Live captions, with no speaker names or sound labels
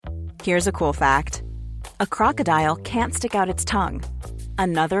Here's a cool fact. A crocodile can't stick out its tongue.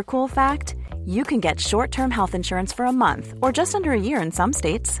 Another cool fact, you can get short-term health insurance for a month or just under a year in some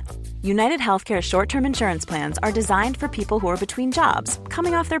states. United Healthcare short-term insurance plans are designed for people who are between jobs,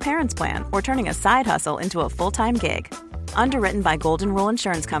 coming off their parents' plan, or turning a side hustle into a full-time gig. Underwritten by Golden Rule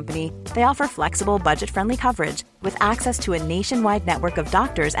Insurance Company, they offer flexible, budget-friendly coverage with access to a nationwide network of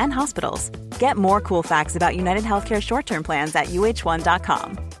doctors and hospitals. Get more cool facts about United Healthcare short-term plans at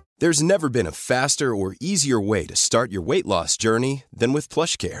uh1.com. There's never been a faster or easier way to start your weight loss journey than with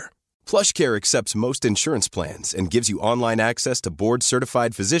PlushCare. PlushCare accepts most insurance plans and gives you online access to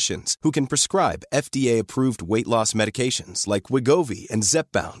board-certified physicians who can prescribe FDA-approved weight loss medications like Wegovy and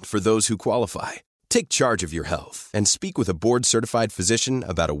Zepbound for those who qualify. Take charge of your health and speak with a board-certified physician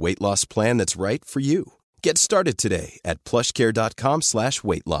about a weight loss plan that's right for you. Get started today at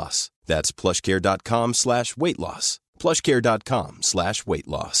plushcare.com/weightloss. That's plushcare.com/weightloss.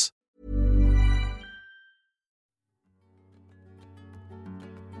 plushcare.com/weightloss.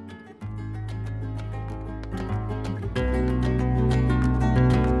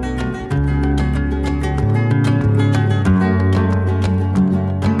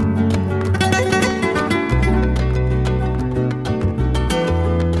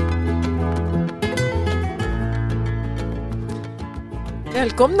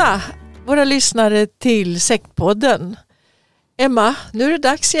 Välkomna våra lyssnare till Sektpodden. Emma, nu är det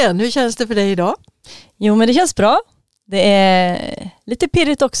dags igen. Hur känns det för dig idag? Jo, men det känns bra. Det är lite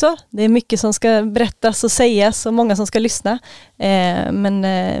pirrigt också. Det är mycket som ska berättas och sägas och många som ska lyssna. Men det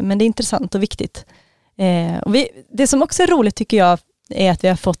är intressant och viktigt. Och det som också är roligt tycker jag är att vi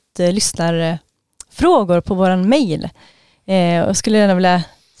har fått lyssnarfrågor på våran mejl. Och skulle gärna vilja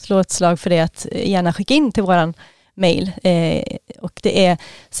slå ett slag för det att gärna skicka in till våran mejl. Och det är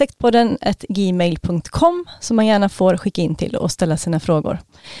sektpodden@gmail.com som man gärna får skicka in till och ställa sina frågor.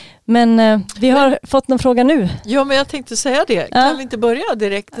 Men vi har fått någon fråga nu. Ja, men jag tänkte säga det. Kan vi inte börja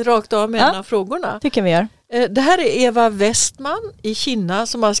direkt rakt av med en av frågorna? Tycker vi gör. Det här är Eva Westman i Kina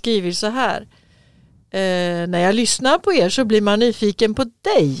som har skrivit så här. När jag lyssnar på er så blir man nyfiken på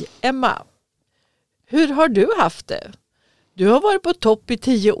dig, Emma. Hur har du haft det? Du har varit på topp i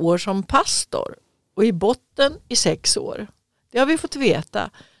 10 år som pastor och i botten i 6 år. Det har vi fått veta.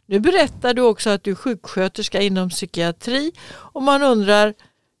 Nu berättar du också att du är sjuksköterska inom psykiatri och man undrar,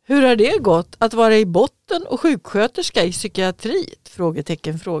 hur har det gått att vara i botten och sjuksköterska i psykiatri?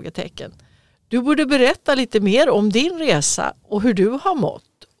 Frågetecken. Du borde berätta lite mer om din resa och hur du har mått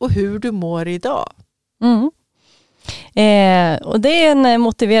och hur du mår idag. Mm. Och det är en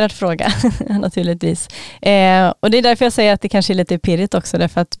motiverad fråga naturligtvis. Och det är därför jag säger att det kanske är lite pirrigt också,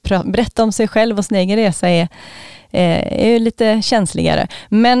 därför att berätta om sig själv och sin egen resa är lite känsligare,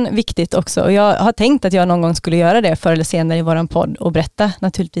 men viktigt också. Och jag har tänkt att jag någon gång skulle göra det förr eller senare i våran podd och berätta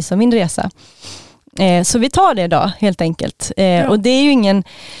naturligtvis om min resa. Så vi tar det idag helt enkelt. Och det är ju ingen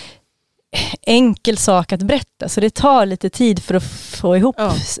enkel sak att berätta, så det tar lite tid för att få ihop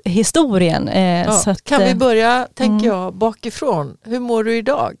historien. Så att, kan vi börja, tänker jag, bakifrån? Hur mår du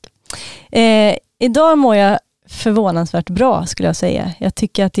idag? Idag mår jag förvånansvärt bra, skulle jag säga. Jag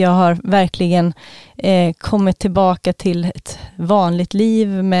tycker att jag har verkligen kommit tillbaka till ett vanligt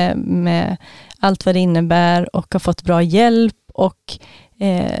liv med allt vad det innebär och har fått bra hjälp. Och,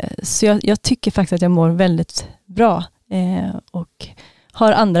 så jag tycker faktiskt att jag mår väldigt bra och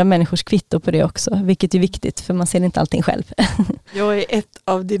har andra människors kvitto på det också, vilket är viktigt för man ser inte allting själv. Jag är ett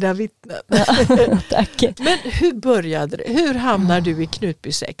av dina vittnen. Ja, tack. Men hur började det? Hur hamnar du i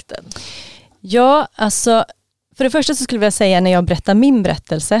Knutbysekten? Ja, alltså för det första så skulle jag vilja säga, när jag berättar min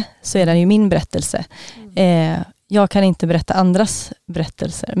berättelse så är det ju min berättelse. Jag kan inte berätta andras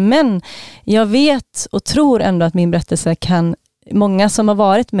berättelser, men jag vet och tror ändå att min berättelse många som har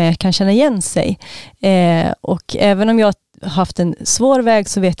varit med kan känna igen sig. Och även om jag haft en svår väg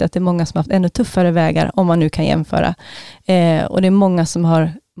så vet jag att det är många som har haft ännu tuffare vägar, om man nu kan jämföra. Och det är många som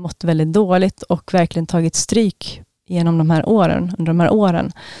har mått väldigt dåligt och verkligen tagit stryk under de här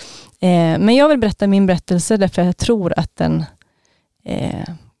åren. Men jag vill berätta min berättelse därför jag tror att den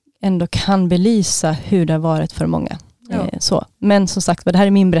ändå kan belysa hur det har varit för många. Så. Men som sagt, det här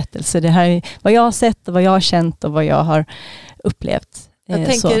är min berättelse. Det här är vad jag har sett och vad jag har känt och vad jag har upplevt. Jag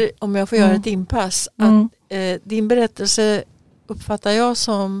tänker, om jag får göra ett inpass, att din berättelse uppfattar jag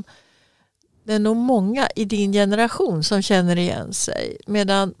som det är nog många i din generation som känner igen sig,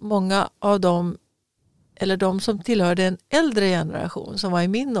 medan många av dem, eller de som tillhörde en äldre generation som var i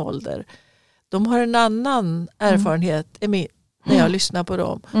min ålder, de har en annan erfarenhet när jag lyssnar på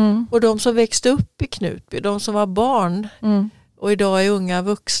dem. Och de som växte upp i Knutby, de som var barn och idag är unga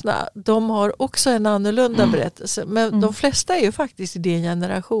vuxna, de har också en annorlunda berättelse. Men de flesta är ju faktiskt i din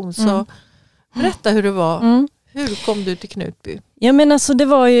generation. Så berätta hur det var. Hur kom du till Knutby? Ja, men alltså det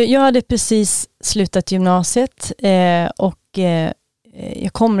var ju, jag hade precis slutat gymnasiet och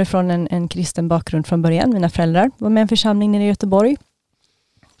jag kommer från en kristen bakgrund från början. Mina föräldrar var med i en församling nere i Göteborg.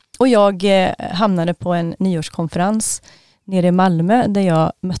 Och jag hamnade på en nyårskonferens nere i Malmö där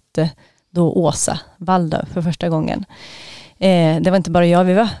jag mötte då Åsa Waldau för första gången. Det var inte bara jag,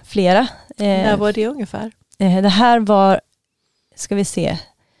 vi var flera. När var det ungefär? Det här var, ska vi se,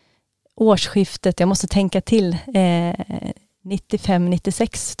 årsskiftet, jag måste tänka till,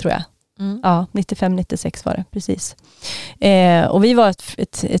 95-96 tror jag. Ja, 95-96 var det, precis. Och vi var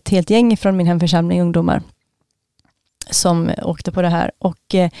ett helt gäng från min hemförsamling ungdomar som åkte på det här.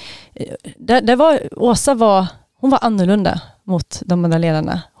 Och där var, hon var annorlunda mot de andra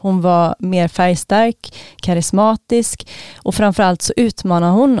ledarna. Hon var mer färgstark, karismatisk och framförallt så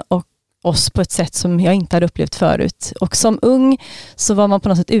utmanade hon oss på ett sätt som jag inte hade upplevt förut. Och som ung så var man på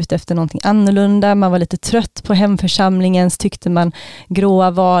något sätt ute efter någonting annorlunda. Man var lite trött på hemförsamlingens, tyckte man,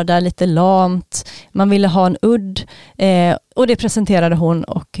 gråa vardag, lite lamt. Man ville ha en udd. Och det presenterade hon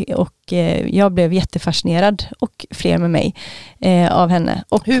och jag blev jättefascinerad och fler med mig av henne.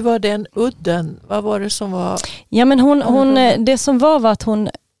 Och hur var den udden? Vad var det som var? Ja, men hon det som var att hon,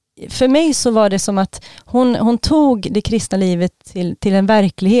 för mig så var det som att hon tog det kristna livet till en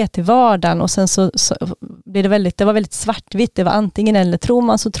verklighet i vardagen, och sen så blev det var väldigt svartvitt. Det var antingen eller, tror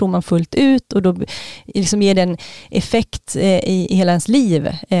man så tror man fullt ut, och då liksom ger det en effekt i hela ens liv.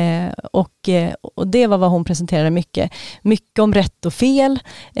 Och det var vad hon presenterade mycket om rätt och fel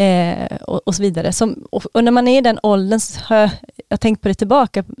och så vidare. Och när man är i den åldern, har jag tänkt på det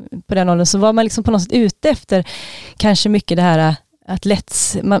tillbaka på den åldern, så var man liksom på något sätt ute efter kanske mycket det här att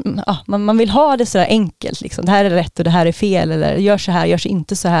man vill ha det så där enkelt. Liksom. Det här är rätt och det här är fel. Eller gör så här, gör så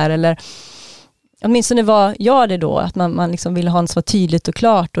inte så här. Eller åtminstone var jag det då. Att man liksom ville ha något så var tydligt och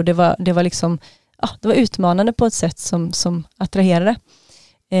klart. Och det var liksom, det var utmanande på ett sätt som attraherade.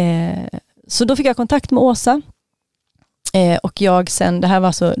 Så då fick jag kontakt med Åsa. Och jag sen, det här var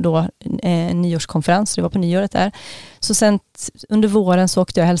alltså då en nyårskonferens, det var på nyåret där. Så sen under våren så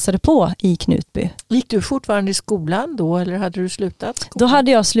åkte jag och hälsade på i Knutby. Gick du fortfarande i skolan då, eller hade du slutat skolan? Då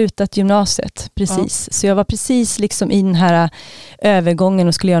hade jag slutat gymnasiet, precis. Ja. Så jag var precis liksom i den här övergången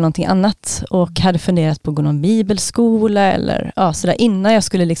och skulle göra någonting annat. Och hade funderat på att gå någon bibelskola eller sådär, innan jag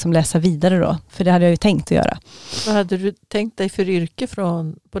skulle liksom läsa vidare då. För det hade jag ju tänkt att göra. Vad hade du tänkt dig för yrke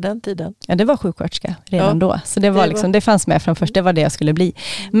på den tiden? Ja, det var sjuksköterska redan då. Så det var liksom, det fanns med från först, det var det jag skulle bli.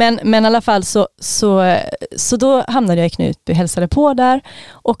 Men i alla fall så då hamnade jag i Knutby, hälsade på där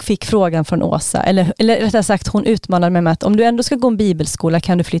och fick frågan från Åsa, eller rättare sagt hon utmanade mig med att om du ändå ska gå en bibelskola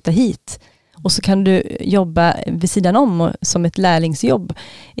kan du flytta hit och så kan du jobba vid sidan om som ett lärlingsjobb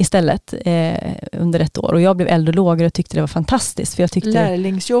istället under ett år. Och jag blev eldolog och tyckte det var fantastiskt. För jag tyckte,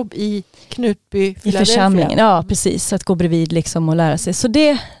 lärlingsjobb i Knutby, i församlingen, ja precis, att gå bredvid liksom och lära sig. Så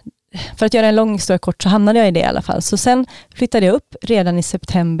det, för att göra en lång historia kort, så hamnade jag i det i alla fall. Så sen flyttade jag upp redan i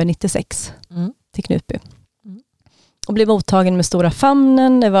september 96 till Knutby. Och blev mottagen med stora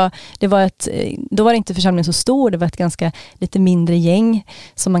famnen. Då var det inte församlingen så stor. Det var ett ganska lite mindre gäng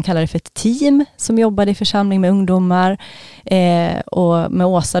som man kallar det för ett team som jobbade i församling med ungdomar och med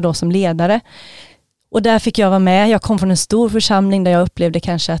Åsa då som ledare. Och där fick jag vara med. Jag kom från en stor församling där jag upplevde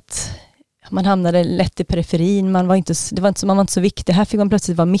kanske att man hamnade lätt i periferin. Man var inte så viktig. Här fick man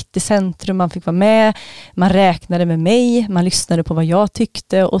plötsligt vara mitt i centrum. Man fick vara med. Man räknade med mig. Man lyssnade på vad jag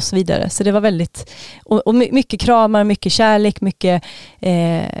tyckte och så vidare. Så det var väldigt... Och mycket kramar, mycket kärlek, mycket...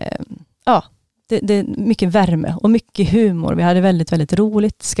 mycket värme och mycket humor. Vi hade väldigt, väldigt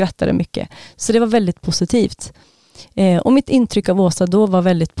roligt. Skrattade mycket. Så det var väldigt positivt. Och mitt intryck av Åsa då var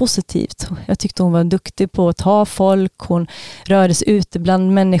väldigt positivt. Jag tyckte hon var duktig på att ta folk. Hon rörde sig ute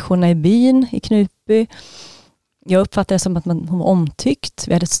bland människorna i byn i Knutby. Jag uppfattade det som att hon var omtyckt.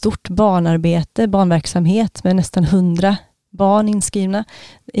 Vi hade ett stort barnverksamhet med nästan 100 barn inskrivna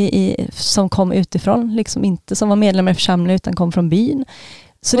som kom utifrån. Liksom inte som var medlemmar i församlingen utan kom från byn.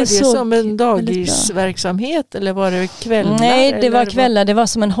 Så var det som en dagisverksamhet eller var det kvällar? Nej, det var kvällar. Det var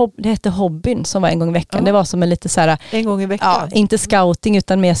som det hette hobbyn som var en gång i veckan. Ja. Det var som en lite så här, en gång i veckan. Ja, inte scouting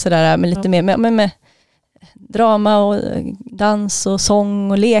utan mer sådär med lite mer med drama och dans och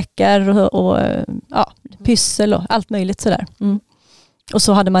sång och lekar och pyssel och allt möjligt sådär. Och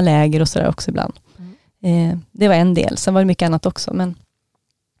så hade man läger och sådär också ibland. Det var en del. Sen var det mycket annat också, men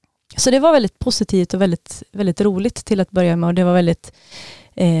så det var väldigt positivt och väldigt, väldigt roligt till att börja med, och det var väldigt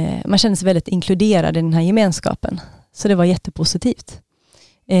man kände sig väldigt inkluderad i den här gemenskapen. Så det var jättepositivt.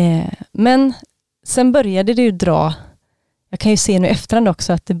 Men sen började det ju dra jag kan ju se nu efterhand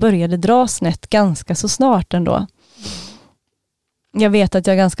också att det började dra snett ganska så snart ändå. Jag vet att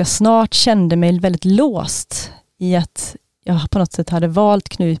jag ganska snart kände mig väldigt låst i att jag på något sätt hade valt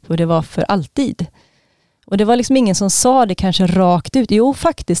Knutby och det var för alltid. Och det var liksom ingen som sa det kanske rakt ut. Jo,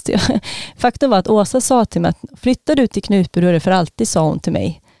 faktiskt. Faktum var att Åsa sa till mig att flyttar du till Knutby då är det för alltid, sa hon till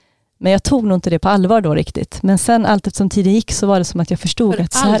mig. Men jag tog nog inte det på allvar då riktigt. Men sen allt eftersom tiden gick så var det som att jag förstod för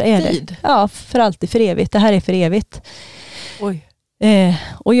att så här alltid. är det. Ja, för alltid, för evigt. Det här är för evigt. Oj.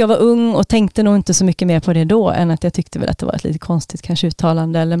 Och jag var ung och tänkte nog inte så mycket mer på det då än att jag tyckte väl att det var ett lite konstigt kanske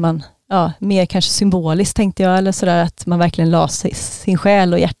uttalande eller mer kanske symboliskt tänkte jag eller sådär att man verkligen la sin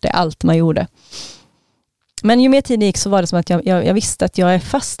själ och hjärta i allt man gjorde. Men ju mer tiden gick så var det som att jag visste att jag är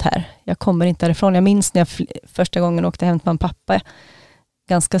fast här. Jag kommer inte härifrån. Jag minns när jag första gången åkte hem till mamma och pappa.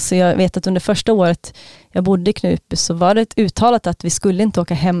 Så jag vet att under första året jag bodde i Knutby så var det uttalat att vi skulle inte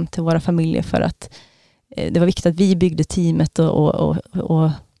åka hem till våra familjer för att det var viktigt att vi byggde teamet och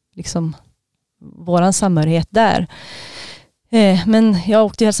liksom våran samhörighet där. Men jag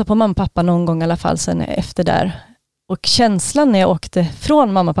åkte hälsa på mamma och pappa någon gång i alla fall sen efter där. Och känslan när jag åkte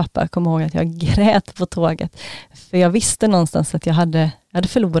från mamma och pappa, kom ihåg att jag grät på tåget. För jag visste någonstans att jag hade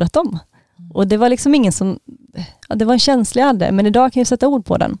förlorat dem. Och det var liksom ingen som... Ja, det var en känsla jag hade, men idag kan jag sätta ord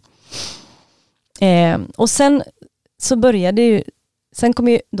på den. Och sen så började ju... Sen kom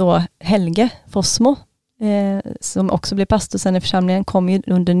ju då Helge Fossmo, som också blev pastor sen i församlingen, kom ju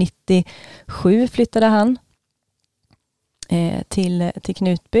under 97 flyttade han till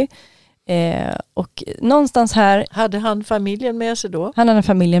Knutby. Och någonstans här... Hade han familjen med sig då? Han hade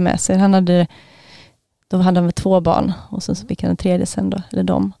familjen med sig. Då hade han 2 barn och sen så fick han en tredje sen då, eller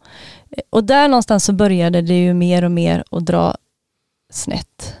dem. Och där någonstans så började det ju mer och mer att dra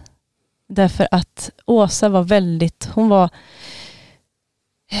snett. Därför att Åsa var hon var,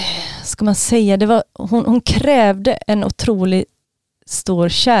 ska man säga, hon krävde en otroligt stor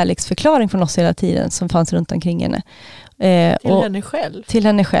kärleksförklaring från oss hela tiden som fanns runt omkring henne. Henne själv? Till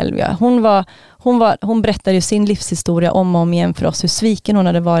henne själv, ja. Hon berättade ju sin livshistoria om och om igen för oss. Hur sviken hon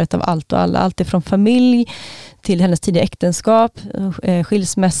hade varit av allt och alla. Allt ifrån familj till hennes tidiga äktenskap,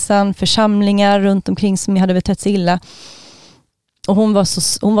 skilsmässan, församlingar runt omkring som hade betett sig illa. Och hon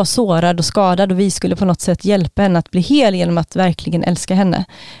var sårad och skadad och vi skulle på något sätt hjälpa henne att bli hel genom att verkligen älska henne.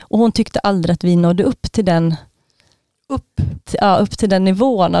 Och hon tyckte aldrig att vi nådde upp till den upp till den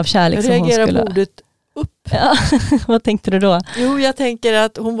nivån av kärlek som hon skulle... Jag reagerar på ordet upp. Ja, vad tänkte du då? Jo, jag tänker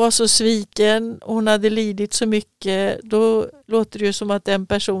att hon var så sviken och hon hade lidit så mycket. Då låter det ju som att den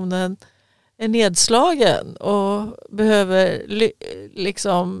personen är nedslagen och behöver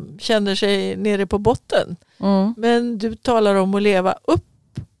känner sig nere på botten. Mm. Men du talar om att leva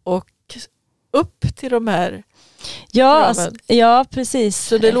upp till de här... Ja, precis.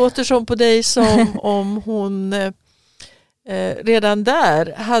 Så det låter som på dig som om hon redan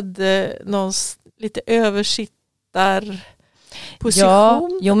där hade någon lite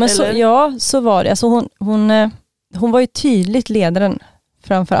översittarposition. Så var det. Alltså hon var ju tydligt ledaren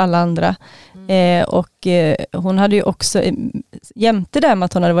framför alla andra. Och hon hade ju också, jämte det med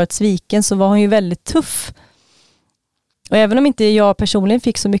att hon hade varit sviken, så var hon ju väldigt tuff. Och även om inte jag personligen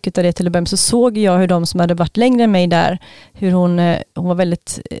fick så mycket av det till att börja med, så såg jag hur de som hade varit längre än mig där, hur hon var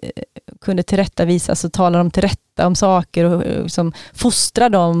väldigt, kunde tillrättavisa, så talar de tillrätta om saker och liksom fostra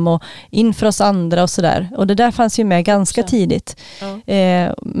dem och inför oss andra och sådär. Och det där fanns ju med ganska tidigt. Ja.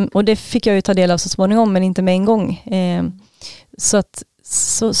 Och det fick jag ju ta del av så småningom, men inte med en gång.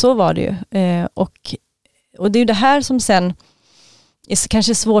 Så var det ju. Och det är ju det här som sen är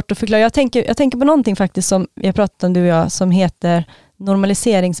kanske svårt att förklara. Jag tänker på någonting faktiskt som jag pratade om, du och jag, som heter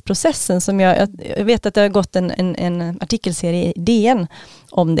normaliseringsprocessen, som jag vet att det har gått en artikelserie i DN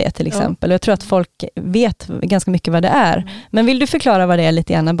om det till exempel. Och jag tror att folk vet ganska mycket vad det är. Mm. Men vill du förklara vad det är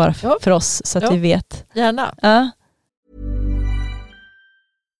lite grann bara för oss så att vi vet? Gärna. Ja.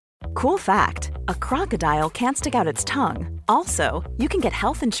 Cool fact, a crocodile can't stick out its tongue. Also, you can get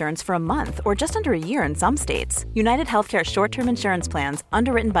health insurance for a month or just under a year in some states. United Healthcare short-term insurance plans,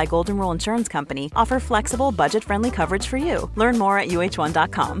 underwritten by Golden Rule Insurance Company, offer flexible, budget-friendly coverage for you. Learn more at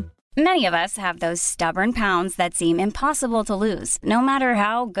uh1.com. Many of us have those stubborn pounds that seem impossible to lose, no matter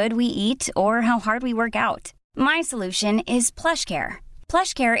how good we eat or how hard we work out. My solution is PlushCare.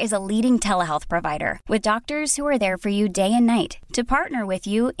 PlushCare is a leading telehealth provider with doctors who are there for you day and night to partner with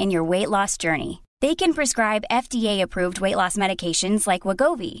you in your weight loss journey. They can prescribe FDA-approved weight loss medications like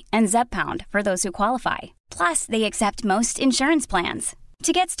Wegovy and Zepbound for those who qualify. Plus, they accept most insurance plans.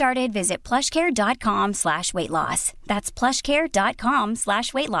 To get started, visit plushcare.com/weightloss. That's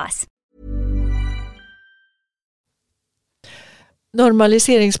plushcare.com/weightloss.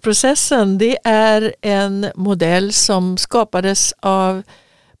 normaliseringsprocessen, det är en modell som skapades av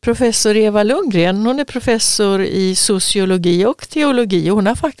professor Eva Lundgren. Hon är professor i sociologi och teologi. Hon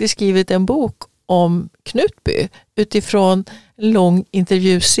har faktiskt skrivit en bok om Knutby utifrån en lång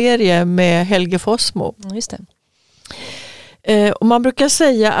intervjuserie med Helge Fossmo. Just det. Och man brukar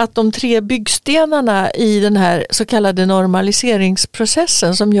säga att de 3 byggstenarna i den här så kallade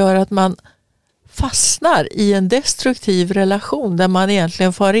normaliseringsprocessen som gör att man fastnar i en destruktiv relation där man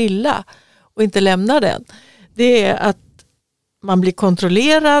egentligen far illa och inte lämnar den. Det är att man blir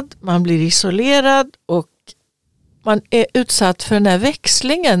kontrollerad, man blir isolerad och man är utsatt för den här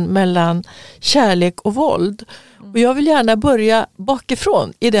växlingen mellan kärlek och våld. Och jag vill gärna börja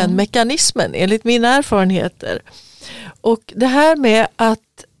bakifrån i den mekanismen enligt mina erfarenheter. Och det här med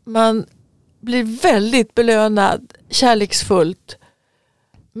att man blir väldigt belönad kärleksfullt,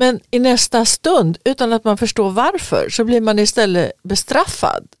 men i nästa stund utan att man förstår varför så blir man istället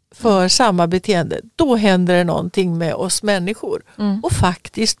bestraffad för samma beteende. Då händer det någonting med oss människor och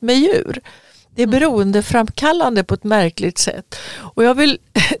faktiskt med djur. Det är beroendeframkallande på ett märkligt sätt. Och jag vill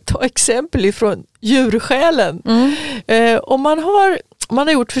ta exempel ifrån djursjälen. Om man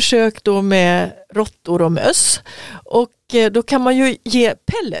har gjort försök då med råttor och möss och då kan man ju ge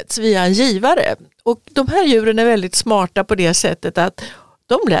pellets via en givare. Och de här djuren är väldigt smarta på det sättet att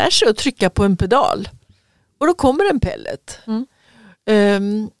de lär sig att trycka på en pedal och då kommer en pellet.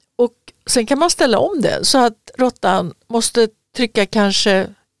 Och sen kan man ställa om den så att råttan måste trycka kanske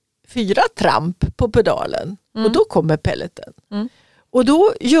 4 tramp på pedalen och då kommer pelleten. Och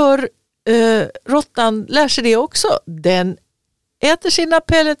då gör råttan, lär sig det också. Den äter sina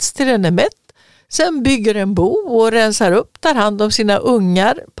pellets till den är mätt. Sen bygger en bo och rensar upp, tar hand om sina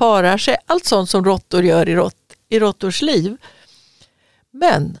ungar, parar sig. Allt sånt som råttor gör i råttors liv.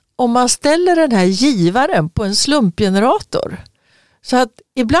 Men om man ställer den här givaren på en slumpgenerator så att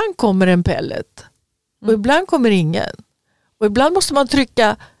ibland kommer en pellet och ibland kommer ingen. Och ibland måste man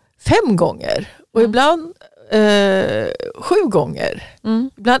trycka 5 gånger och ibland 7 gånger.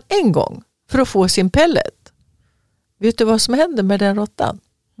 Ibland 1 gång för att få sin pellet. Vet du vad som händer med den råttan?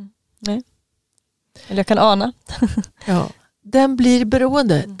 Nej. Eller jag kan ana. Ja, den blir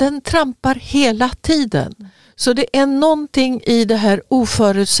beroende. Den trampar hela tiden. Så det är någonting i det här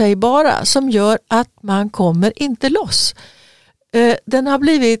oförutsägbara som gör att man kommer inte loss. Den har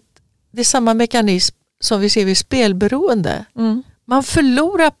blivit, det är samma mekanism som vi ser vid spelberoende. Man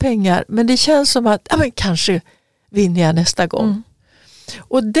förlorar pengar men det känns som att men kanske vinner jag nästa gång.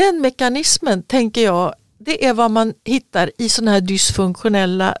 Och den mekanismen tänker jag, det är vad man hittar i sådana här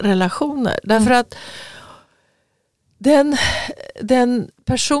dysfunktionella relationer. Därför att den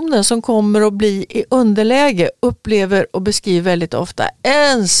personen som kommer att bli i underläge upplever och beskriver väldigt ofta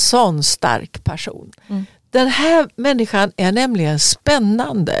en sån stark person. Den här människan är nämligen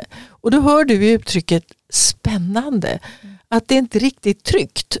spännande. Och då hör du i uttrycket spännande. Att det inte är riktigt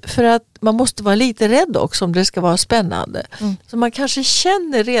tryggt. För att man måste vara lite rädd också om det ska vara spännande. Så man kanske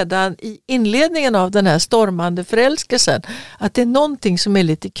känner redan i inledningen av den här stormande förälskelsen att det är någonting som är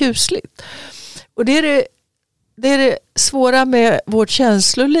lite kusligt. Och det är det svåra med vårt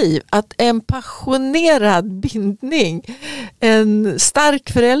känsloliv. Att en passionerad bindning, en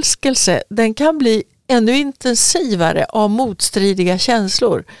stark förälskelse, den kan bli ännu intensivare av motstridiga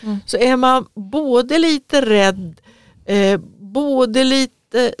känslor. Så är man både lite rädd, både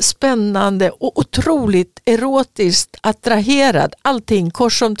lite spännande och otroligt erotiskt attraherad, allting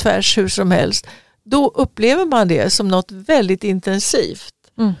kors som tvärs hur som helst, då upplever man det som något väldigt intensivt.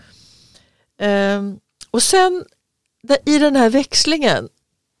 Och sen i den här växlingen,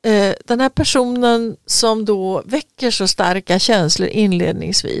 den här personen som då väcker så starka känslor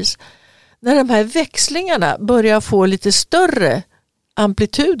inledningsvis, när de här växlingarna börjar få lite större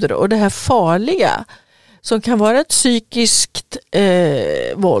amplituder och det här farliga som kan vara ett psykiskt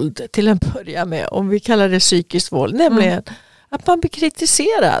våld till en början med, om vi kallar det psykiskt våld, nämligen att man blir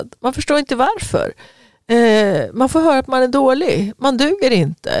kritiserad. Man förstår inte varför. Man får höra att man är dålig. Man duger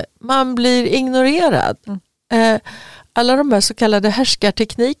inte. Man blir ignorerad. Alla de här så kallade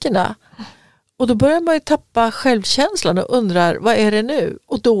härskarteknikerna. Och då börjar man ju tappa självkänslan och undrar, vad är det nu?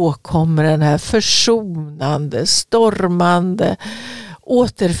 Och då kommer den här försonande, stormande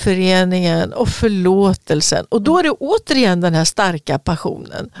återföreningen och förlåtelsen. Och då är det återigen den här starka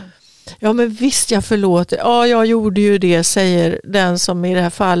passionen. Ja men visst jag förlåter. Ja jag gjorde ju det, säger den som i det här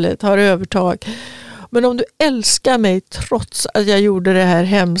fallet har övertag. Men om du älskar mig trots att jag gjorde det här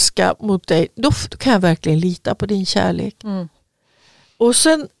hemska mot dig, då kan jag verkligen lita på din kärlek. Och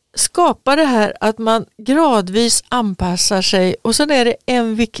sen skapar det här att man gradvis anpassar sig och sen är det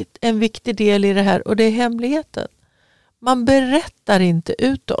en viktig del i det här och det är hemligheten. man berättar inte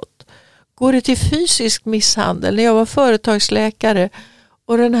utåt. Går det till fysisk misshandel, när jag var företagsläkare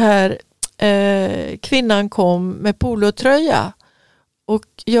och den här kvinnan kom med polotröja och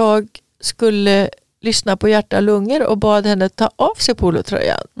jag skulle lyssna på hjärta och lungor och bad henne ta av sig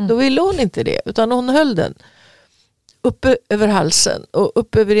polotröjan. Då ville hon inte det, utan hon höll den uppe över halsen och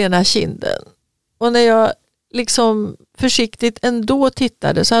uppe över ena kinden. Och när jag liksom försiktigt ändå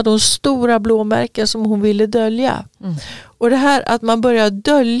tittade så hade hon stora blåmärken som hon ville dölja. Och det här att man börjar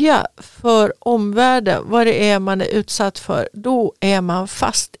dölja för omvärlden vad det är man är utsatt för, då är man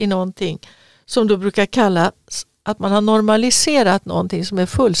fast i någonting som då brukar kallas att man har normaliserat någonting som är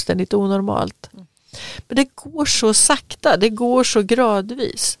fullständigt onormalt. Men det går så sakta, det går så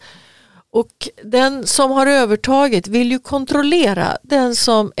gradvis. Och den som har övertaget vill ju kontrollera den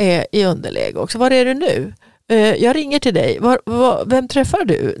som är i underläge också. Var är du nu? Jag ringer till dig. Vem träffar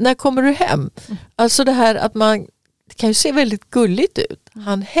du? När kommer du hem? Alltså det här att man, det kan ju se väldigt gulligt ut.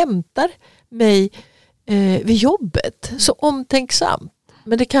 Han hämtar mig vid jobbet. Så omtänksamt.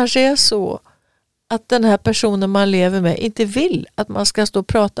 Men det kanske är så att den här personen man lever med inte vill att man ska stå och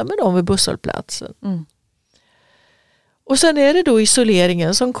prata med dem vid busshållplatsen. Och sen är det då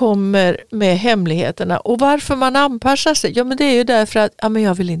isoleringen som kommer med hemligheterna. Och varför man anpassar sig? Ja, men det är ju därför att men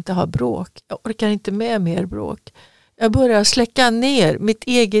jag vill inte ha bråk. Jag orkar inte med mer bråk. Jag börjar släcka ner mitt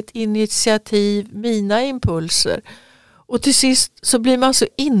eget initiativ, mina impulser. Och till sist så blir man så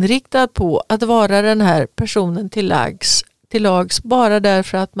inriktad på att vara den här personen till lags bara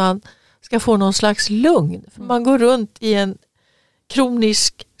därför att man ska få någon slags lugn. För man går runt i en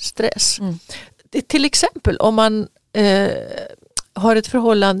kronisk stress. Det, till exempel om man har ett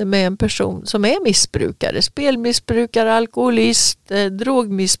förhållande med en person som är missbrukare, spelmissbrukare, alkoholist,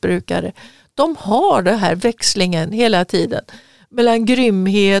 drogmissbrukare. De har den här växlingen hela tiden mellan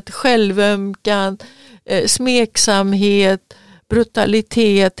grymhet, självömkan, smeksamhet,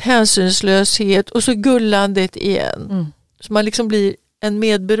 brutalitet, hänsynslöshet och så gullandet igen. Så man liksom blir en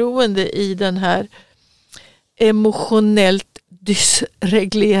medberoende i den här emotionellt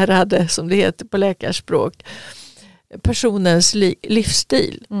dysreglerade, som det heter på läkarspråk, personens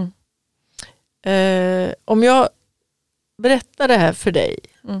livsstil. Om jag berättar det här för dig.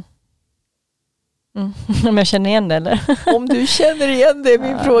 Om jag känner igen det, eller? Om du känner igen det är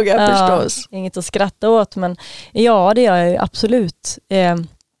min fråga förstås. Inget att skratta åt, men ja, det gör jag ju absolut.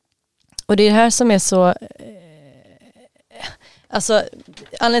 Och det är det här som är så... Alltså,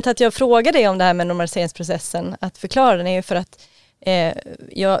 anledningen till att jag frågar dig om det här med normaliseringsprocessen, att förklara den, är ju för att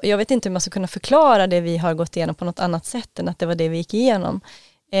jag vet inte hur man ska kunna förklara det vi har gått igenom på något annat sätt än att det var det vi gick igenom.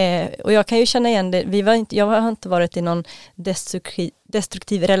 Och jag kan ju känna igen det. Jag har inte varit i någon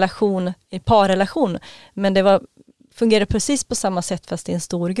destruktiv relation, i parrelation, men det fungerade precis på samma sätt fast i en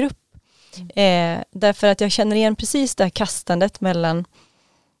stor grupp. Därför att jag känner igen precis det här kastandet mellan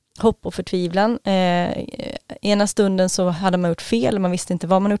hopp och förtvivlan. Ena stunden så hade man gjort fel, man visste inte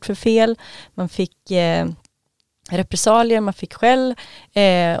vad man gjort för fel. Man fick repressalier, man fick skäll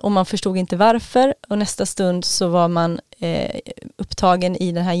och man förstod inte varför. Och nästa stund så var man upptagen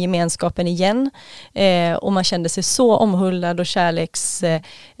i den här gemenskapen igen och man kände sig så omhullad och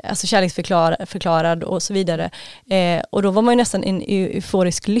kärleksförklarad och så vidare. Och då var man ju nästan en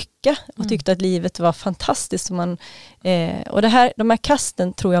euforisk lycka och tyckte att livet var fantastiskt. Och de här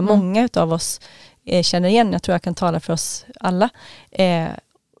kasten tror jag många av oss känner igen. Jag tror jag kan tala för oss alla.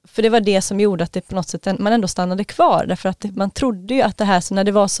 För det var det som gjorde att det på något sätt man ändå stannade kvar. Därför att man trodde ju att det här, så när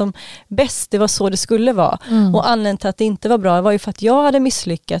det var som bäst, det var så det skulle vara. Och anledningen till att det inte var bra var ju för att jag hade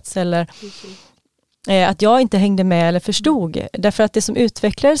misslyckats eller att jag inte hängde med eller förstod. Därför att det som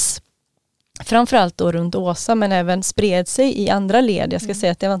utvecklades framförallt då runt Åsa, men även spred sig i andra led. Jag ska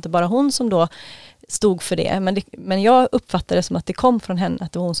säga att det var inte bara hon som då stod för det. Men jag uppfattade det som att det kom från henne,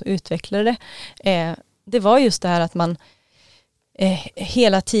 att det var hon som utvecklade det. Det var just det här att man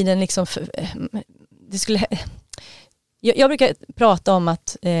hela tiden liksom det skulle jag brukar prata om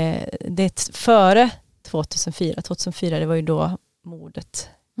att det före 2004 det var ju då mordet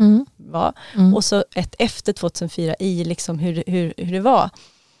var och så ett efter 2004 i liksom hur det var.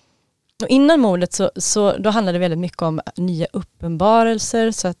 Och innan mordet så då handlade det väldigt mycket om nya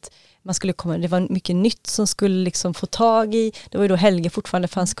uppenbarelser, så att man skulle det var mycket nytt som skulle liksom få tag i. Det var ju då Helge fortfarande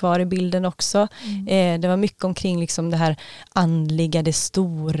fanns kvar i bilden också. Det var mycket omkring liksom det här andliga, det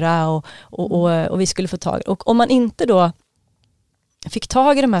stora och vi skulle få tag. Och om man inte då fick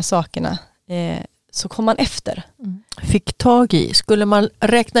tag i de här sakerna så kom man efter. Fick tag i? Skulle man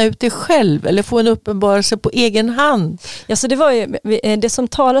räkna ut det själv eller få en uppenbarelse på egen hand? Ja, så det var ju det som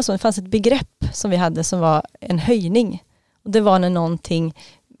talas om, det fanns ett begrepp som vi hade som var en höjning. Och det var när någonting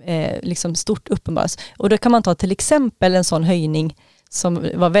liksom stort uppenbaras. Och då kan man ta till exempel en sån höjning som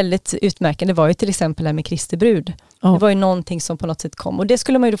var väldigt utmärkande, var ju till exempel här med Kristi brud. Det var ju någonting som på något sätt kom. Och det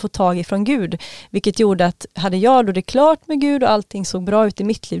skulle man ju då få tag i från Gud. Vilket gjorde att hade jag då det klart med Gud och allting såg bra ut i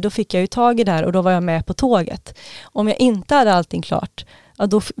mitt liv, då fick jag ju tag i det här och då var jag med på tåget. Om jag inte hade allting klart, ja,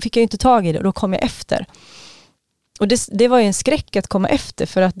 då fick jag ju inte tag i det och då kom jag efter. Och det var ju en skräck att komma efter,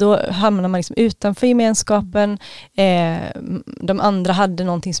 för att då hamnar man liksom utanför gemenskapen. De andra hade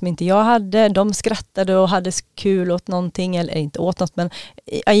någonting som inte jag hade. De skrattade och hade kul åt någonting, eller inte åt något, men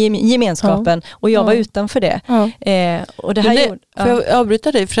i gemenskapen. Och jag var utanför det. Och det här får jag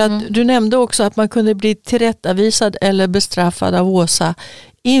avbryta dig? För att du nämnde också att man kunde bli tillrättavisad eller bestraffad av Åsa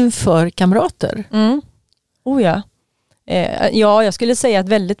inför kamrater. Oh ja. Ja, jag skulle säga att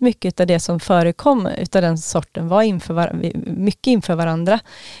väldigt mycket av det som förekom utav den sorten var mycket inför varandra.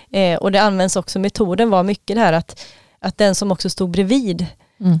 Och det används också, metoden var mycket det här att den som också stod bredvid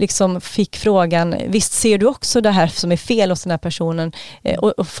liksom fick frågan, visst ser du också det här som är fel hos den här personen?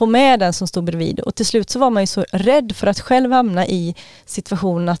 Och få med den som stod bredvid. Och till slut så var man ju så rädd för att själv hamna i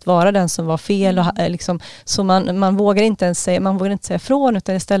situationen att vara den som var fel. Och, liksom, så man vågar inte ens säga ifrån,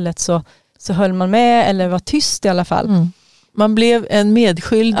 utan istället så höll man med eller var tyst i alla fall. Man blev en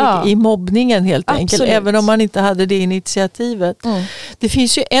medskyldig i mobbningen helt enkelt, även om man inte hade det initiativet. Det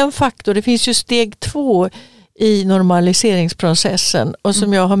finns ju en faktor, det finns ju steg 2 i normaliseringsprocessen och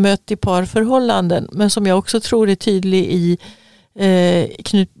som jag har mött i parförhållanden, men som jag också tror är tydlig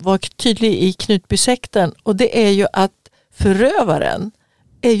var tydlig i Knutbysekten, och det är ju att förövaren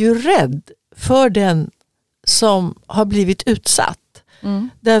är ju rädd för den som har blivit utsatt.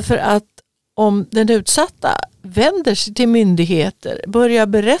 Därför att om den utsatta vänder sig till myndigheter, börjar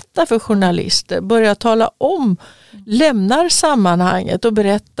berätta för journalister, börjar tala om, lämnar sammanhanget och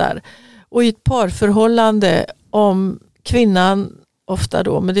berättar, och i ett parförhållande om kvinnan ofta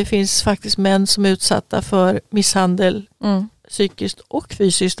då, men det finns faktiskt män som är utsatta för misshandel, psykiskt och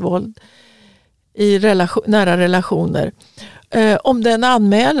fysiskt våld i nära relationer. Om den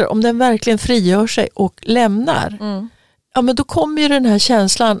anmäler, om den verkligen frigör sig och lämnar, ja, men då kommer ju den här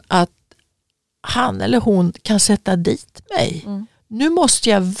känslan att han eller hon kan sätta dit mig. Nu måste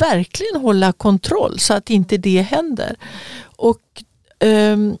jag verkligen hålla kontroll så att inte det händer. Och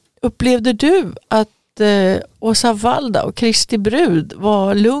upplevde du att Åsa Waldau och Kristi brud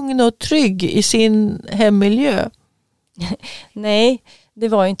var lugn och trygg i sin hemmiljö? Nej, det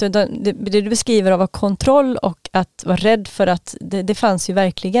var inte. Det du beskriver av kontroll och att vara rädd för att det fanns ju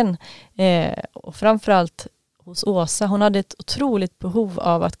verkligen. Och framförallt hos Åsa, hon hade ett otroligt behov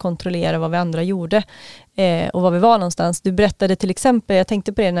av att kontrollera vad vi andra gjorde och var vi var någonstans. Du berättade till exempel, jag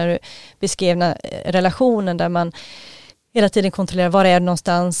tänkte på det när du beskrev den relationen där man hela tiden kontrollerar var är du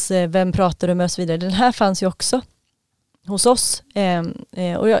någonstans, vem pratar du med och så vidare. Den här fanns ju också hos oss.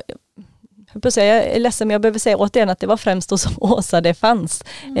 Och jag är ledsen, men jag behöver säga återigen att det var främst hos Åsa det fanns.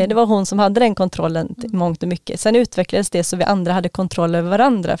 Det var hon som hade den kontrollen mångt och mycket. Sen utvecklades det så vi andra hade kontroll över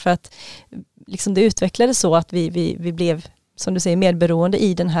varandra, för att liksom det utvecklades så att vi blev, som du säger, medberoende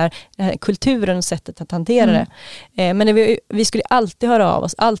i den här kulturen och sättet att hantera det. Men vi skulle alltid höra av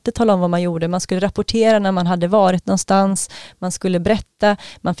oss, alltid tala om vad man gjorde. Man skulle rapportera när man hade varit någonstans. Man skulle berätta.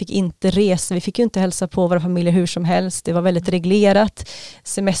 Man fick inte resa. Vi fick ju inte hälsa på våra familjer hur som helst. Det var väldigt reglerat.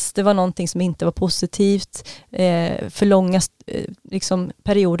 Semester var någonting som inte var positivt. För långa liksom,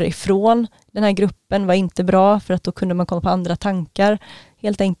 perioder ifrån den här gruppen var inte bra, för att då kunde man komma på andra tankar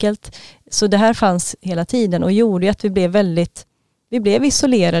helt enkelt. Så det här fanns hela tiden och gjorde att vi blev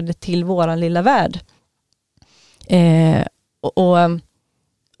isolerade till våran lilla värld.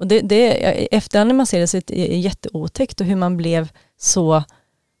 Och det efterhand när man ser det så är det jätteotäckt, och hur man blev så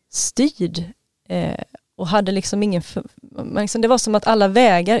styrd och hade liksom ingen det var som att alla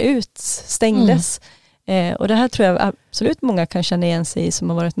vägar ut stängdes. Och det här tror jag absolut många kan känna igen sig i som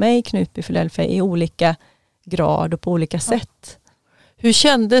har varit med i Knutby Philadelphia i olika grad och på olika sätt. Hur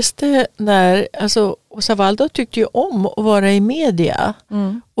kändes det när, alltså Åsa Waldau tyckte ju om att vara i media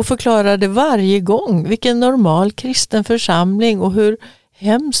och förklarade varje gång vilken normal kristen församling och hur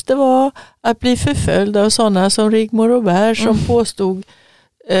hemskt det var att bli förföljd av sådana som Rigmor Robert som påstod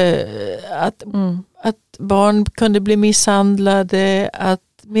att barn kunde bli misshandlade, att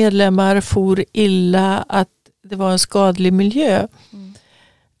medlemmar for illa, att det var en skadlig miljö.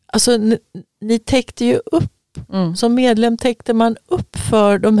 Alltså ni täckte ju upp. Som medlem täckte man upp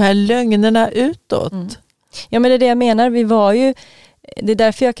för de här lögnerna utåt. Ja, men det är det jag menar. Det är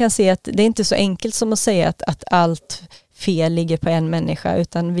därför jag kan se att det är inte så enkelt som att säga att allt fel ligger på en människa,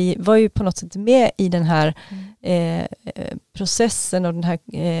 utan vi var ju på något sätt med i den här processen och den här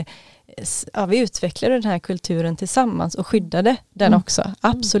vi utvecklade den här kulturen tillsammans och skyddade den också.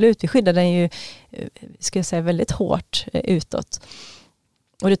 Absolut, vi skyddade den ju, ska jag säga, väldigt hårt utåt.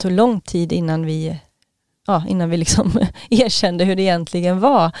 Och det tog lång tid innan vi liksom erkände hur det egentligen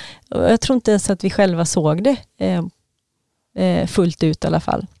var. Och jag tror inte ens att vi själva såg det fullt ut i alla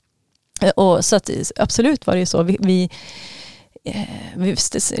fall. Och så att, absolut var det ju så. Vi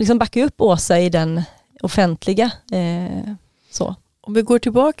liksom backade upp Åsa i den offentliga så. Om vi går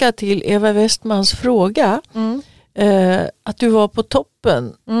tillbaka till Eva Westmans fråga, att du var på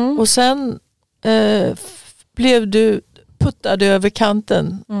toppen och sen blev du puttad över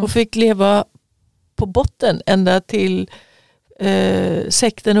kanten och fick leva på botten ända till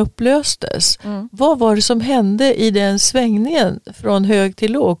sekten upplöstes. Vad var det som hände i den svängningen från hög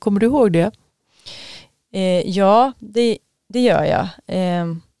till låg? Kommer du ihåg det? Ja, det gör jag.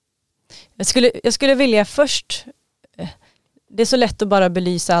 Jag skulle vilja först... Det är så lätt att bara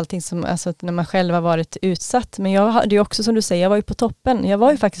belysa allting som, alltså, när man själv har varit utsatt. Men jag hade ju också, som du säger, jag var ju på toppen. Jag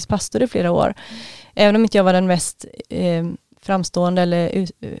var ju faktiskt pastor i flera år. Även om inte jag var den mest framstående eller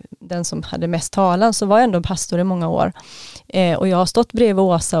den som hade mest talan, så var jag ändå pastor i många år. Och jag har stått bredvid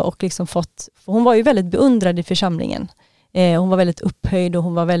Åsa och liksom fått... För hon var ju väldigt beundrad i församlingen. Hon var väldigt upphöjd och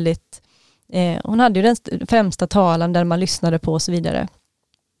hon var väldigt... hon hade ju den främsta talan där man lyssnade på och så vidare.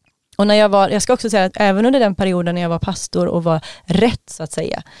 Och när jag ska också säga att även under den perioden när jag var pastor och var rätt så att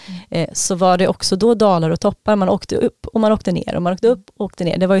säga, så var det också då dalar och toppar. Man åkte upp och man åkte ner och man åkte upp och åkte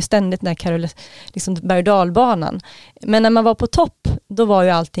ner. Det var ju ständigt den här liksom berg- och dalbanan. Men när man var på topp, då var ju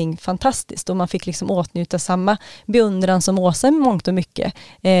allting fantastiskt och man fick liksom åtnjuta samma beundran som Åsa i mångt och mycket.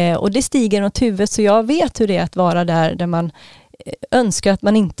 Och det stiger åt huvudet, så jag vet hur det är att vara där man önskar att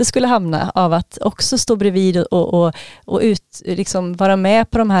man inte skulle hamna, av att också stå bredvid och liksom vara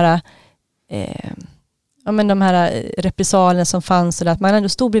med på de här de här repressalierna som fanns, eller att man ändå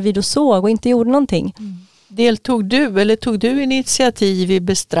stod bredvid och såg och inte gjorde någonting. Deltog du eller tog du initiativ i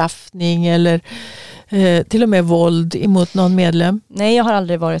bestraffning eller till och med våld emot någon medlem? Nej, jag har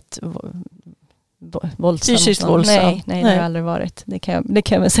aldrig varit våldsam. Fysiskt våldsam? Nej, det har jag aldrig varit. Det kan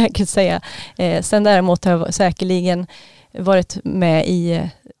jag väl säkert säga. Sen däremot har jag säkerligen varit med i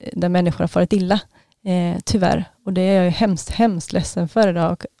där människor har farit illa. Tyvärr. Och det är jag ju hemskt ledsen för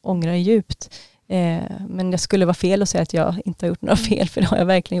idag och ångrar djupt. Men det skulle vara fel att säga att jag inte har gjort några fel, för det har jag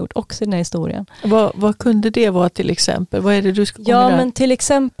verkligen gjort också i den här historien. Vad kunde det vara till exempel? Vad är det du ska ångra? Ja, men till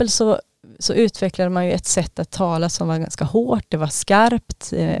exempel så utvecklade man ju ett sätt att tala som var ganska hårt, det var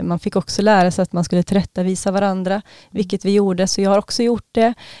skarpt. Man fick också lära sig att man skulle tillrättavisa varandra, vilket vi gjorde, så jag har också gjort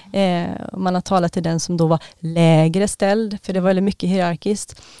det. Man har talat till den som då var lägre ställd, för det var väldigt mycket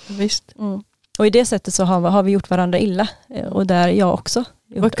hierarkiskt. Visst. Och i det sättet så har vi gjort varandra illa, och där jag också.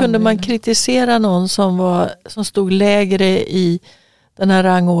 Vad kunde man kritisera någon som stod lägre i den här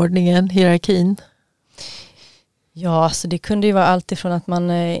rangordningen, hierarkin? Ja, så det kunde ju vara allt ifrån att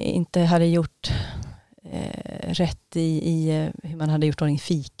man inte hade gjort rätt i hur man hade gjort ordning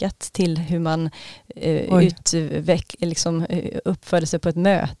fikat, till hur man uppförde sig på ett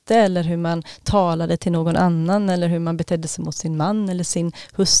möte, eller hur man talade till någon annan, eller hur man betedde sig mot sin man eller sin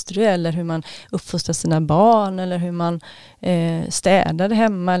hustru, eller hur man uppfostrade sina barn, eller hur man städade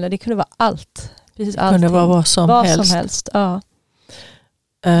hemma, eller det kunde vara allt. Precis allting. Det kunde vara vad som helst. Ja.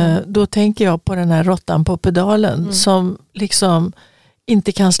 Då tänker jag på den här råttan på pedalen som liksom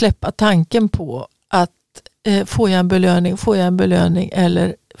inte kan släppa tanken på att får jag en belöning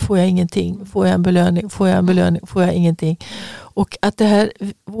eller får jag ingenting, får jag en belöning, får jag ingenting. Och att det här,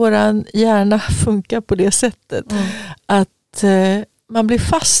 våran hjärna funkar på det sättet att man blir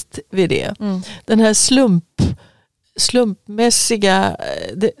fast vid det. Den här slumpmässiga,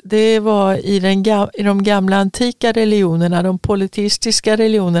 det var i de gamla antika religionerna, de polyteistiska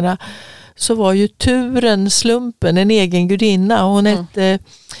religionerna, så var ju turen, slumpen, en egen gudinna. Hon hette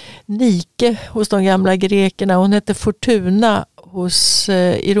Nike hos de gamla grekerna, hon hette Fortuna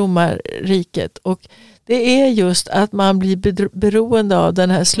i romarriket. Och det är just att man blir beroende av den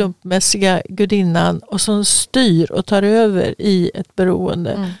här slumpmässiga gudinnan och som styr och tar över i ett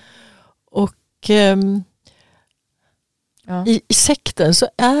beroende. Och i sekten så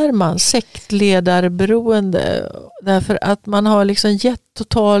är man sektledarberoende, därför att man har liksom gett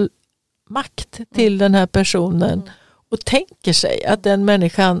total makt till den här personen och tänker sig att den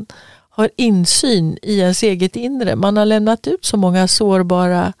människan har insyn i ens eget inre. Man har lämnat ut så många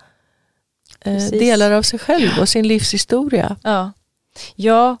sårbara delar av sig själv och sin livshistoria.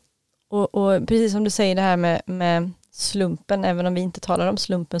 Ja, och precis som du säger, det här med slumpen, även om vi inte talar om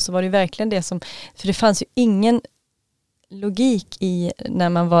slumpen, så var det verkligen det som, för det fanns ju ingen logik i när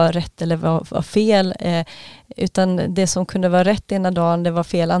man var rätt eller var fel. Utan det som kunde vara rätt ena dagen, det var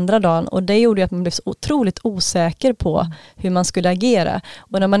fel andra dagen. Och det gjorde att man blev så otroligt osäker på hur man skulle agera.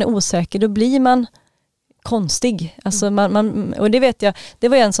 Och när man är osäker, då blir man konstig. Alltså och det vet jag, det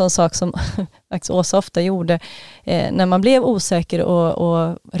var en sån sak som faktiskt Åsa ofta gjorde när man blev osäker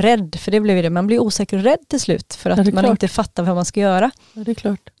och rädd, för det blev det, man blir osäker och rädd till slut för att man inte fattar vad man ska göra. Ja, det är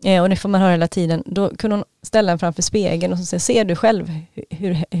klart. Och det får man höra hela tiden. Då kunde hon ställa en framför spegeln och så säga, ser du själv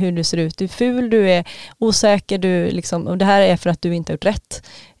hur du ser ut? Du är ful, du är osäker, du liksom, och det här är för att du inte har gjort rätt.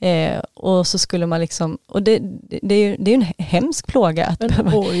 Och så skulle man liksom, och det är ju en hemsk plåga att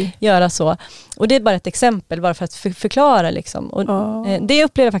behöva göra så. Och det är bara ett exempel, bara för att förklara liksom. Och det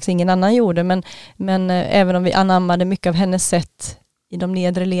upplevde jag faktiskt ingen annan gjorde, men även om vi anammade mycket av hennes sätt i de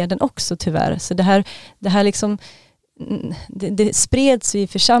nedre leden också tyvärr. Så det här liksom, det spreds i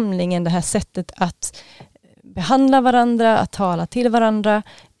församlingen, det här sättet att behandla varandra, att tala till varandra.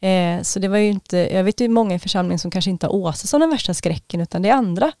 Så det var ju inte, jag vet ju många i församlingen som kanske inte har Åsa som den värsta skräcken, utan det är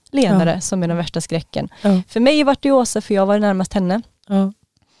andra ledare som är den värsta skräcken. Ja. För mig var det Åsa, för jag var närmast henne. Ja.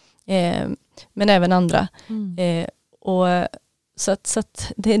 Men även andra. Och så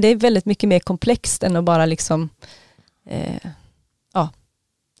att det är väldigt mycket mer komplext än att bara liksom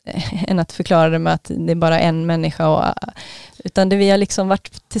än att förklara det med att det är bara en människa, utan vi har liksom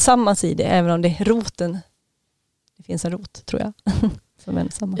varit tillsammans i det, även om det är roten, det finns en rot tror jag som är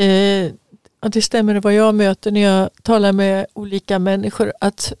samma. Det stämmer vad jag möter när jag talar med olika människor,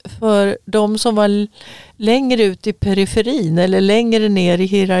 att för de som var längre ut i periferin eller längre ner i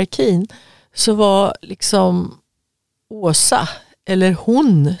hierarkin, så var liksom Åsa, eller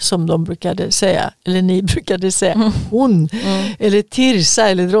hon som de brukade säga, eller ni brukade säga, hon, eller Tirsa,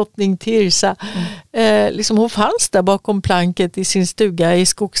 eller drottning Tirsa. Liksom hon fanns där bakom planket i sin stuga i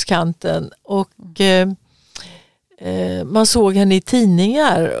skogskanten, och man såg henne i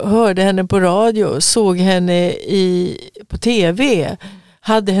tidningar, hörde henne på radio, såg henne på tv,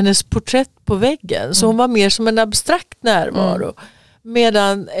 hade hennes porträtt på väggen. Så hon var mer som en abstrakt närvaro.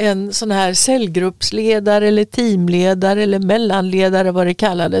 Medan en sån här cellgruppsledare eller teamledare eller mellanledare, vad det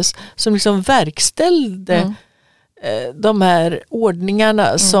kallades, som liksom verkställde de här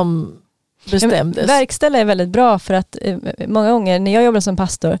ordningarna som bestämdes. Verkställa är väldigt bra, för att många gånger när jag jobbade som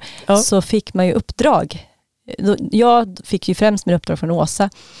pastor så fick man ju uppdrag. Jag fick ju främst min uppdrag från Åsa.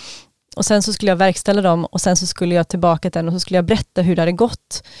 Och sen så skulle jag verkställa dem, och sen så skulle jag tillbaka till den, och så skulle jag berätta hur det hade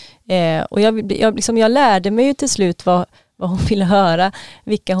gått. Och jag lärde mig ju till slut vad hon ville höra,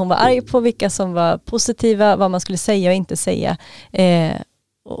 vilka hon var arg på, vilka som var positiva, vad man skulle säga och inte säga.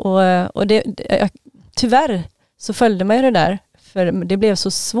 Och tyvärr så följde man ju det där, för det blev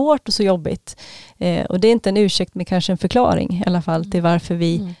så svårt och så jobbigt. Och det är inte en ursäkt, men kanske en förklaring i alla fall till varför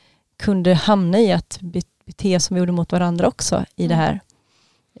vi kunde hamna i att bete som vi gjorde mot varandra också i det här.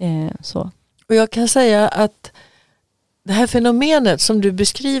 Så. Och jag kan säga att det här fenomenet som du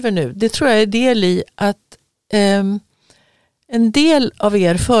beskriver nu, det tror jag är del i att en del av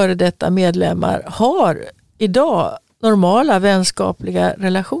er före detta medlemmar har idag normala vänskapliga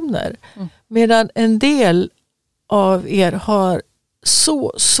relationer. Medan en del av er har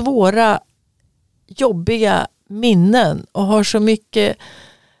så svåra, jobbiga minnen och har så mycket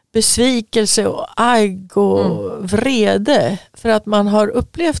besvikelse och agg och vrede för att man har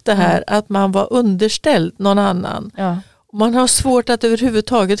upplevt det här, att man var underställd någon annan. Ja. Och man har svårt att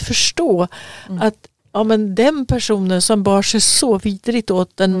överhuvudtaget förstå att men den personen som bar sig så vidrigt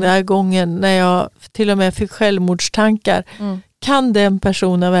åt den där gången när jag till och med fick självmordstankar, kan den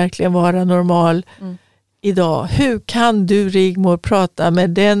personen verkligen vara normal idag? Hur kan du, Rigmor, prata med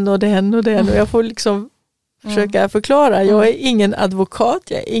den och den och den? Och jag får liksom försöka förklara. Jag är ingen advokat,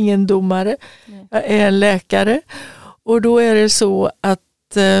 jag är ingen domare, jag är en läkare. Och då är det så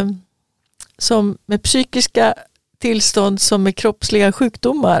att som med psykiska tillstånd som med kroppsliga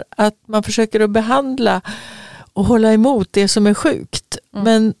sjukdomar, att man försöker att behandla och hålla emot det som är sjukt.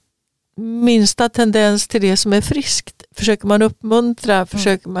 Men minsta tendens till det som är friskt försöker man uppmuntra,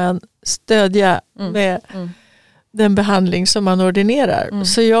 försöker man stödja med den behandling som man ordinerar.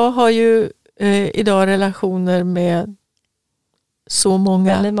 Så jag har ju idag relationer med så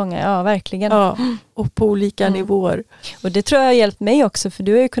många. Väldigt många, ja verkligen. Ja, och på olika nivåer. Och det tror jag har hjälpt mig också, för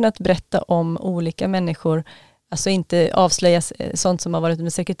du har ju kunnat berätta om olika människor, alltså inte avslöja sånt som har varit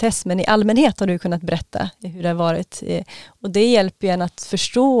under sekretess, men i allmänhet har du kunnat berätta hur det har varit. Och det hjälper ju en att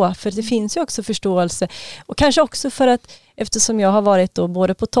förstå, för det finns ju också förståelse. Och kanske också för att, eftersom jag har varit då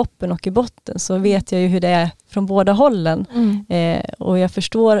både på toppen och i botten, så vet jag ju hur det är från båda hållen. Och jag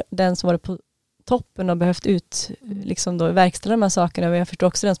förstår den som varit på toppen och behövt liksom då verkställa de här sakerna, och jag förstår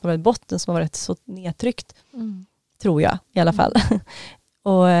också den som har varit i botten, som har varit så nedtryckt. tror jag i alla fall.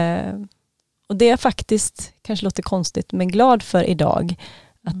 Och det är faktiskt, kanske låter konstigt, men glad för idag.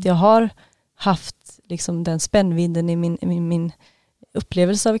 Att jag har haft liksom den spännvidden i min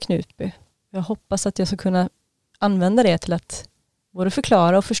upplevelse av Knutby. Jag hoppas att jag ska kunna använda det till att både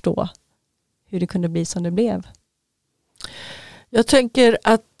förklara och förstå hur det kunde bli som det blev. Jag tänker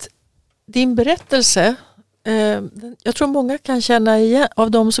att din berättelse, jag tror många kan känna igen,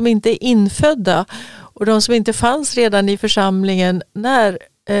 av de som inte är infödda och de som inte fanns redan i församlingen när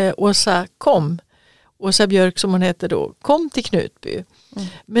Åsa Björk som hon hette då, kom till Knutby.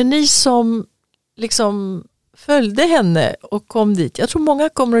 Men ni som liksom följde henne och kom dit, jag tror många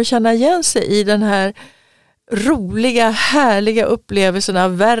kommer att känna igen sig i den här roliga, härliga upplevelsen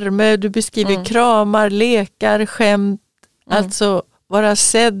av värme. Du beskriver kramar, lekar, skämt, alltså vara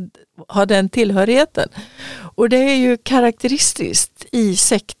sedd, ha den tillhörigheten. Och det är ju karaktäristiskt i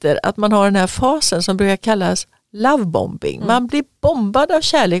sekter att man har den här fasen som brukar kallas lovebombing. Man blir bombad av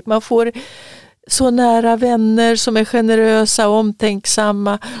kärlek, man får så nära vänner som är generösa och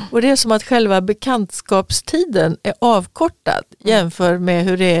omtänksamma. Och det är som att själva bekantskapstiden är avkortad jämfört med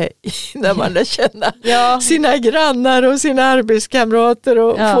hur det är när man lär känna sina grannar och sina arbetskamrater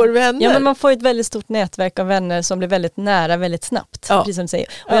och får vänner. Ja, men man får ett väldigt stort nätverk av vänner som blir väldigt nära väldigt snabbt. Precis som du säger.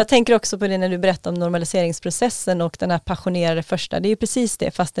 Och jag tänker också på det när du berättar om normaliseringsprocessen och den här passionerade första. Det är ju precis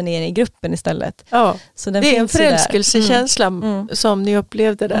det, fast den är i gruppen istället. Ja, så den det är en förälskelsekänsla som ni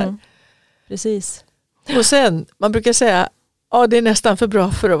upplevde där. Precis. Och sen, man brukar säga det är nästan för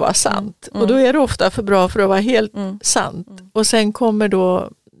bra för att vara sant. Och då är det ofta för bra för att vara helt sant. Och sen kommer då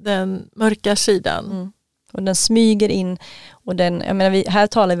den mörka sidan. Och den smyger in. Och den, jag menar, här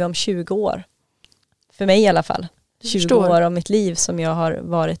talar vi om 20 år. För mig i alla fall. 20 år av mitt liv som jag har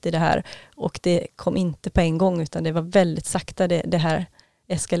varit i det här. Och det kom inte på en gång utan det var väldigt sakta det här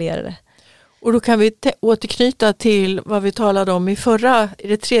eskalerade. Och då kan vi återknyta till vad vi talade om i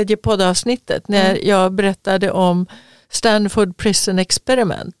det tredje poddavsnittet när jag berättade om Stanford Prison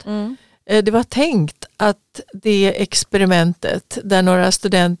Experiment. Det var tänkt att det experimentet där några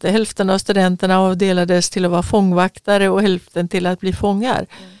studenter, hälften av studenterna avdelades till att vara fångvaktare och hälften till att bli fångar.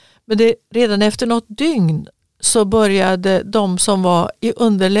 Men redan efter något dygn så började de som var i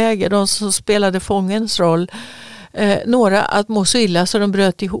underläge, de som spelade fångens roll, några att må så illa så de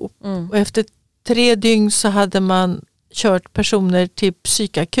bröt ihop. Och efter 3 dygn så hade man kört personer till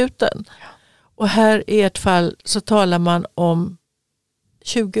psykakuten. Och här i ett fall så talar man om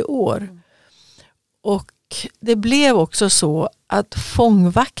 20 år. Och det blev också så att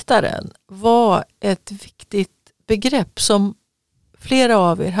fångvaktaren var ett viktigt begrepp som flera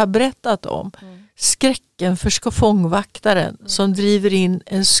av er har berättat om. Skräcken för fångvaktaren som driver in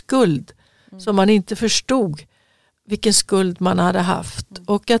en skuld som man inte förstod vilken skuld man hade haft.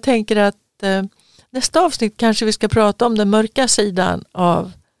 Och jag tänker att nästa avsnitt kanske vi ska prata om den mörka sidan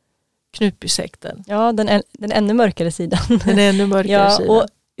av Knutbysekten. Ja, den ännu mörkare sidan. Den ännu mörkare sidan. Och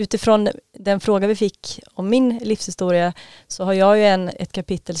utifrån den fråga vi fick om min livshistoria så har jag ju ett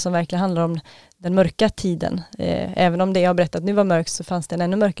kapitel som verkligen handlar om den mörka tiden. Även om det jag har berättat nu var mörkt så fanns det en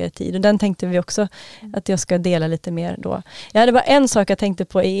ännu mörkare tid. Och den tänkte vi också att jag ska dela lite mer då. Jag hade bara en sak jag tänkte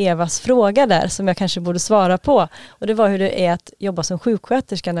på i Evas fråga där som jag kanske borde svara på. Och det var hur det är att jobba som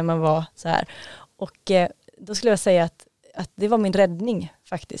sjuksköterska när man var så här. Och då skulle jag säga att det var min räddning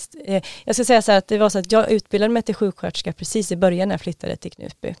faktiskt. Jag ska säga så här att det var så att jag utbildade mig till sjuksköterska precis i början när jag flyttade till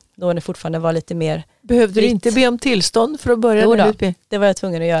Knutby. Då det fortfarande var lite mer... Behövde du inte be om tillstånd för att börja med utbildning? Det var jag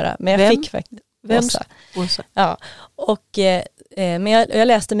tvungen att göra. Men jag fick faktiskt... Åsa. Ja. Och, men jag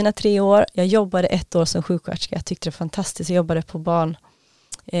läste mina 3 år. Jag jobbade 1 år som sjuksköterska. Jag tyckte det var fantastiskt. Jag jobbade på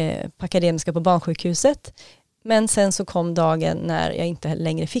Akademiska på barnsjukhuset. Men sen så kom dagen när jag inte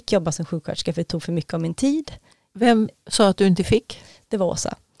längre fick jobba som sjuksköterska för det tog för mycket av min tid. Vem sa att du inte fick? Det var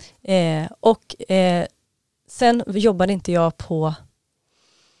Åsa. Sen jobbade inte jag på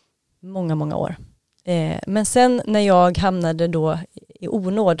många år. Men sen när jag hamnade då i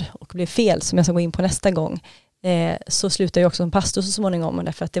onåd och blev fel som jag ska gå in på nästa gång så slutade jag också som pastor så småningom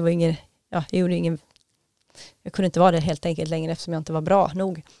därför att det var jag kunde inte vara det helt enkelt längre eftersom jag inte var bra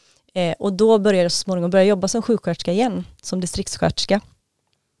nog. Och då började jag så småningom jobba som sjuksköterska igen, som distriktssköterska.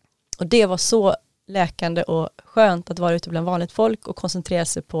 Och det var så läkande och skönt att vara ute bland vanligt folk och koncentrera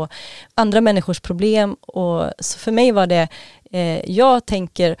sig på andra människors problem. Och så för mig var det, jag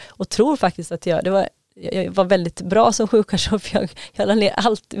tänker och tror faktiskt att jag var väldigt bra som sjuksköterska för jag la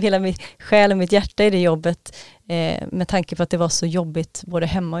ner hela min själ och mitt hjärta i det jobbet med tanke på att det var så jobbigt både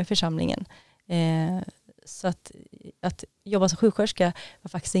hemma och i församlingen. Så att jobba som sjuksköterska var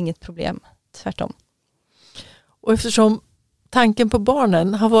faktiskt inget problem, tvärtom. Och eftersom tanken på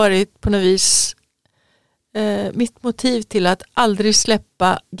barnen har varit på något vis mitt motiv till att aldrig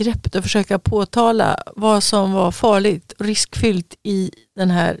släppa greppet och försöka påtala vad som var farligt och riskfyllt i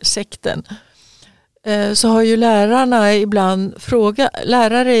den här sekten, så har ju lärarna ibland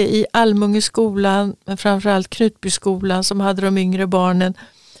lärare i Almungeskolan, men framförallt Knutbyskolan som hade de yngre barnen,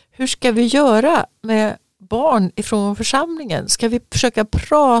 hur ska vi göra med barn ifrån församlingen? Ska vi försöka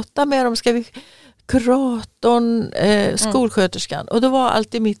prata med dem? Ska vi kuratorn, skolsköterskan? Och då var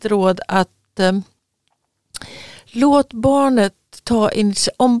alltid mitt råd att låt barnet ta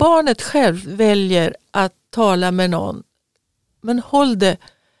initiativ. Om barnet själv väljer att tala med någon, men håll det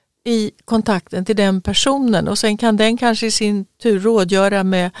i kontakten till den personen, och sen kan den kanske i sin tur rådgöra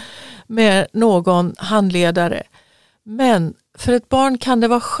med någon handledare. Men för ett barn kan det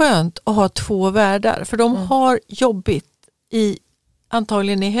vara skönt att ha två världar, för de har jobbigt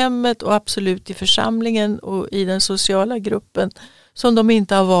antagligen i hemmet och absolut i församlingen och i den sociala gruppen som de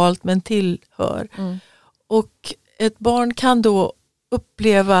inte har valt men tillhör. Och ett barn kan då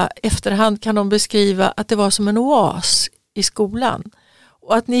uppleva, efterhand kan de beskriva att det var som en oas i skolan.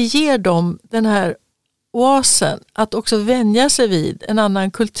 Och att ni ger dem den här oasen att också vänja sig vid en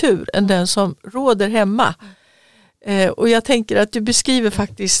annan kultur än den som råder hemma. Och jag tänker att du beskriver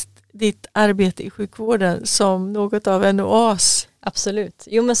faktiskt ditt arbete i sjukvården som något av en oas. Absolut,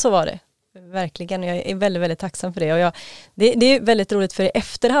 jo men så var det. Verkligen, jag är väldigt, väldigt tacksam för det. Och det är väldigt roligt, för i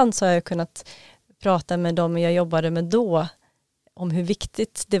efterhand så har jag kunnat prata med dem jag jobbade med då om hur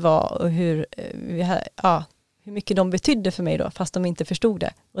viktigt det var och hur mycket de betydde för mig då, fast de inte förstod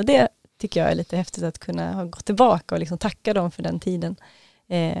det. Och det tycker jag är lite häftigt, att kunna ha gått tillbaka och liksom tacka dem för den tiden.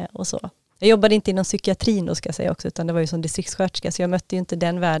 Och så. Jag jobbade inte inom psykiatrin då, ska jag säga också, utan det var ju som distriktssköterska, så jag mötte ju inte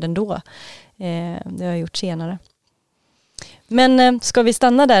den världen då. Det har jag gjort senare. Men ska vi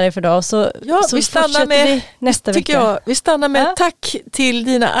stanna där för idag? Så vi stannar med nästa vecka. Vi stannar med tack till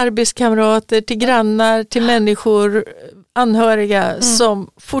dina arbetskamrater, till grannar, till människor, anhöriga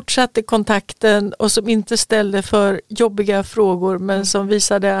som fortsatte kontakten och som inte ställde för jobbiga frågor, men som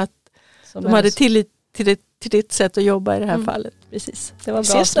visade att de hade tillit till ditt sätt att jobba i det här fallet. Precis, det var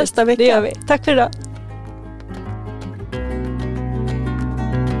bra. Vi ses nästa vecka. Det gör vi. Tack för idag.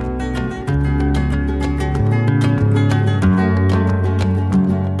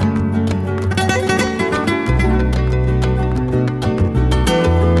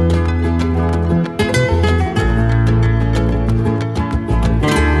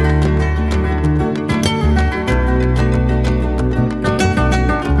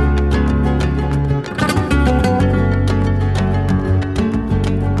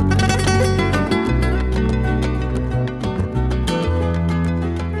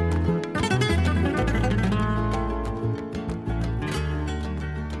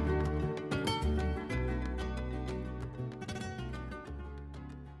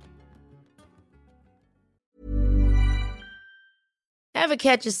 Ever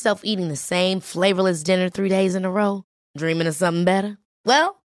catch yourself eating the same flavorless dinner 3 days in a row? Dreaming of something better?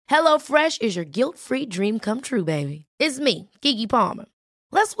 Well, HelloFresh is your guilt-free dream come true, baby. It's me, Keke Palmer.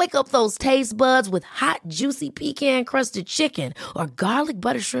 Let's wake up those taste buds with hot, juicy pecan-crusted chicken or garlic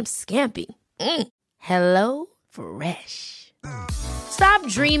butter shrimp scampi. Hello Fresh. Stop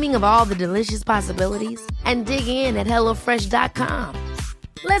dreaming of all the delicious possibilities and dig in at HelloFresh.com.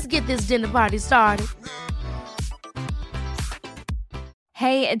 Let's get this dinner party started.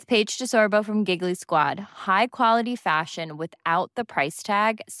 Hey, it's Paige DeSorbo from Giggly Squad. High quality fashion without the price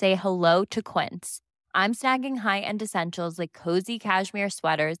tag. Say hello to Quince. I'm snagging high-end essentials like cozy cashmere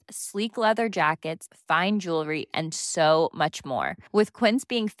sweaters, sleek leather jackets, fine jewelry, and so much more. With Quince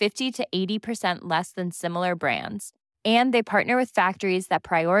being 50 to 80% less than similar brands. And they partner with factories that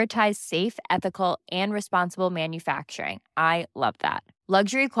prioritize safe, ethical, and responsible manufacturing. I love that.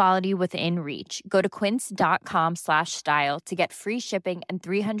 Luxury quality within reach. Go to quince.com/style to get free shipping and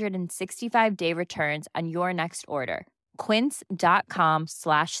 365-day returns on your next order.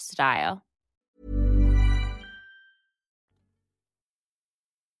 Quince.com/style.